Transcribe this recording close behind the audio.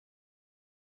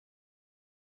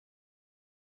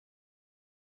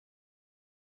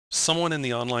someone in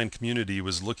the online community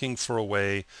was looking for a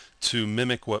way to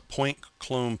mimic what Point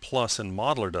Clone Plus in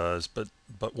Modeler does, but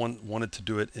wanted to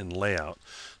do it in Layout.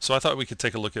 So I thought we could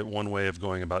take a look at one way of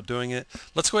going about doing it.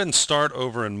 Let's go ahead and start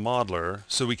over in Modeler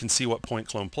so we can see what Point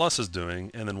Clone Plus is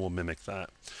doing, and then we'll mimic that.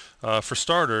 For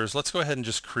starters, let's go ahead and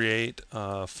just create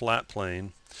a flat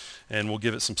plane, and we'll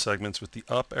give it some segments with the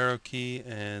up arrow key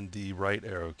and the right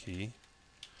arrow key,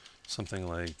 something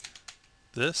like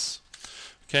this.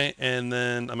 Okay, and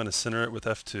then I'm going to center it with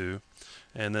F2,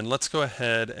 and then let's go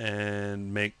ahead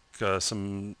and make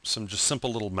some just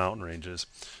simple little mountain ranges.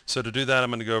 So to do that, I'm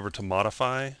going to go over to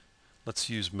Modify. Let's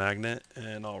use Magnet,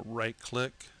 and I'll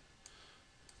right-click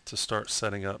to start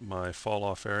setting up my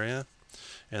fall-off area,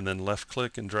 and then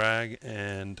left-click and drag,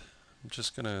 and I'm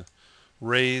just going to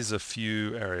raise a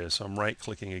few areas. So I'm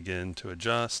right-clicking again to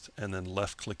adjust, and then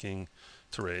left-clicking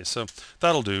to raise. So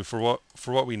that'll do for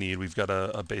what we need. We've got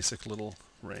a basic little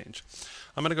range.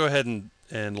 I'm going to go ahead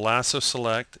and lasso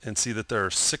select and see that there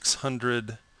are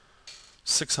 600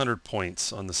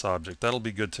 points on this object. That'll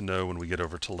be good to know when we get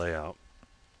over to layout.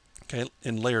 Okay,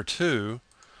 in layer 2,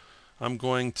 I'm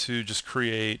going to just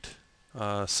create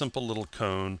a simple little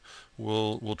cone.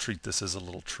 We'll treat this as a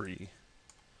little tree.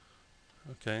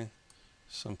 Okay,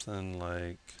 something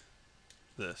like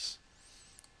this.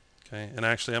 Okay, and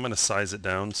actually I'm going to size it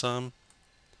down some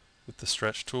with the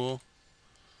stretch tool.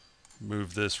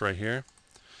 Move this right here.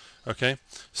 Okay,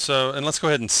 so, and let's go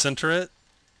ahead and center it,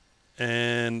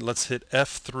 and let's hit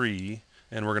F3,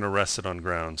 and we're going to rest it on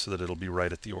ground so that it'll be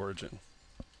right at the origin.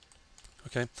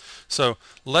 Okay, so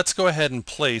let's go ahead and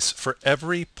place, for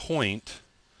every point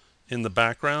in the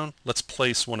background, let's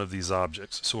place one of these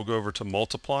objects. So we'll go over to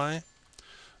Multiply,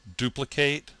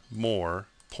 Duplicate, More,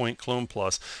 Point Clone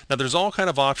Plus. Now there's all kind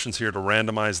of options here to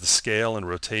randomize the scale and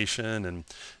rotation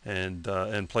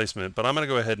and placement, but I'm going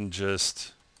to go ahead and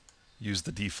just use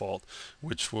the default,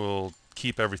 which will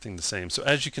keep everything the same. So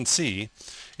as you can see,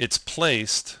 it's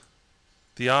placed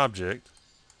the object,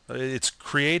 it's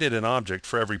created an object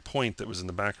for every point that was in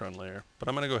the background layer. But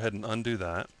I'm going to go ahead and undo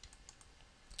that.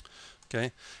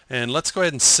 Okay, and let's go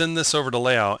ahead and send this over to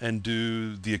layout and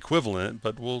do the equivalent,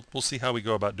 but we'll see how we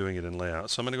go about doing it in layout.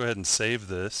 So I'm going to go ahead and save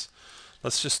this.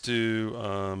 Let's just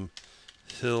do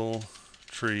hill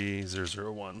tree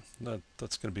 001.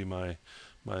 That's going to be my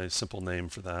simple name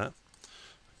for that.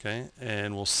 Okay,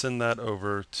 and we'll send that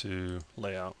over to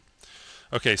layout.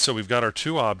 Okay, so we've got our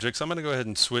two objects. I'm going to go ahead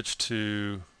and switch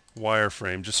to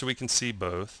wireframe just so we can see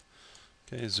both.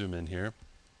 Okay, zoom in here.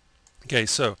 Okay,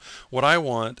 so what I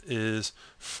want is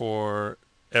for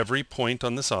every point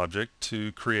on this object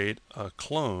to create a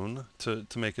clone to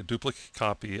make a duplicate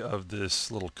copy of this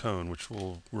little cone, which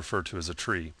we'll refer to as a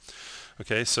tree.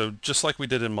 Okay, so just like we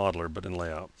did in Modeler, but in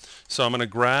layout. So I'm going to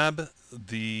grab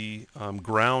the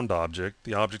ground object,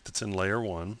 the object that's in layer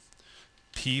 1,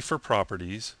 P for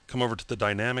properties, come over to the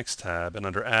Dynamics tab, and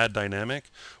under Add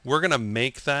Dynamic, we're going to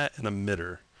make that an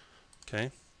emitter. Okay,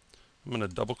 I'm going to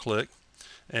double click.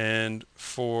 And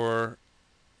for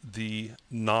the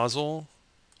nozzle,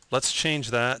 let's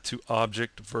change that to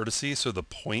object vertices, so the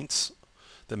points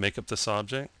that make up this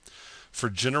object. For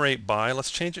generate by,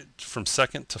 let's change it from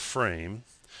second to frame.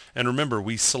 And remember,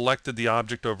 we selected the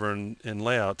object over in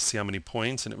layout to see how many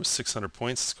points, and it was 600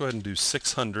 points. Let's go ahead and do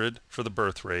 600 for the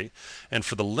birth rate. And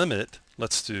for the limit,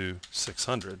 let's do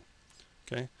 600.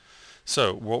 Okay.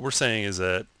 So what we're saying is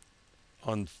that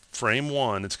on frame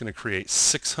 1, it's going to create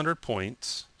 600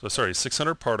 points,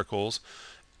 600 particles.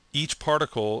 Each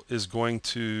particle is going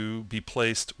to be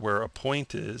placed where a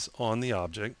point is on the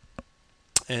object,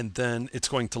 and then it's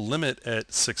going to limit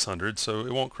at 600, so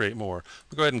it won't create more.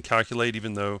 We'll go ahead and calculate,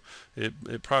 even though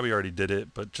it probably already did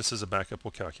it, but just as a backup,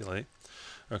 we'll calculate.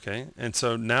 Okay, and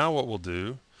so now what we'll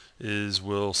do is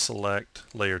we'll select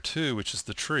layer 2, which is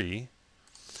the tree,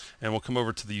 and we'll come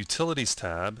over to the Utilities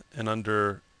tab, and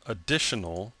under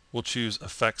Additional, we'll choose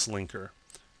Effects Linker.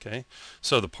 Okay,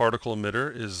 so the particle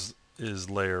emitter is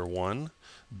layer 1.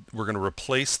 We're going to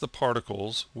replace the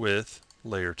particles with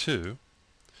layer 2.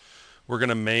 We're going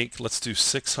to make, let's do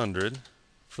 600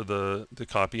 for the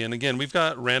copy. And again, we've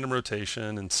got random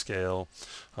rotation and scale,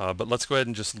 but let's go ahead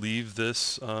and just leave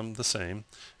this the same,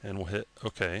 and we'll hit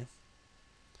OK.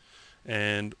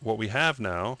 And what we have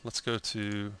now, let's go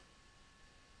to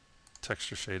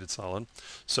texture shaded solid.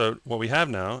 So what we have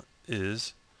now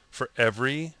is for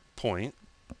every point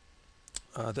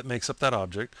that makes up that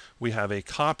object, we have a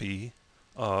copy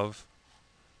of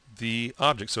the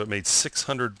object. So it made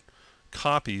 600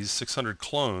 copies, 600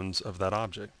 clones of that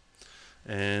object.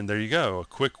 And there you go, a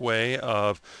quick way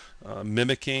of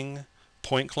mimicking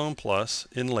Point Clone Plus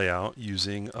in layout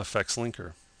using Effects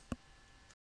Linker.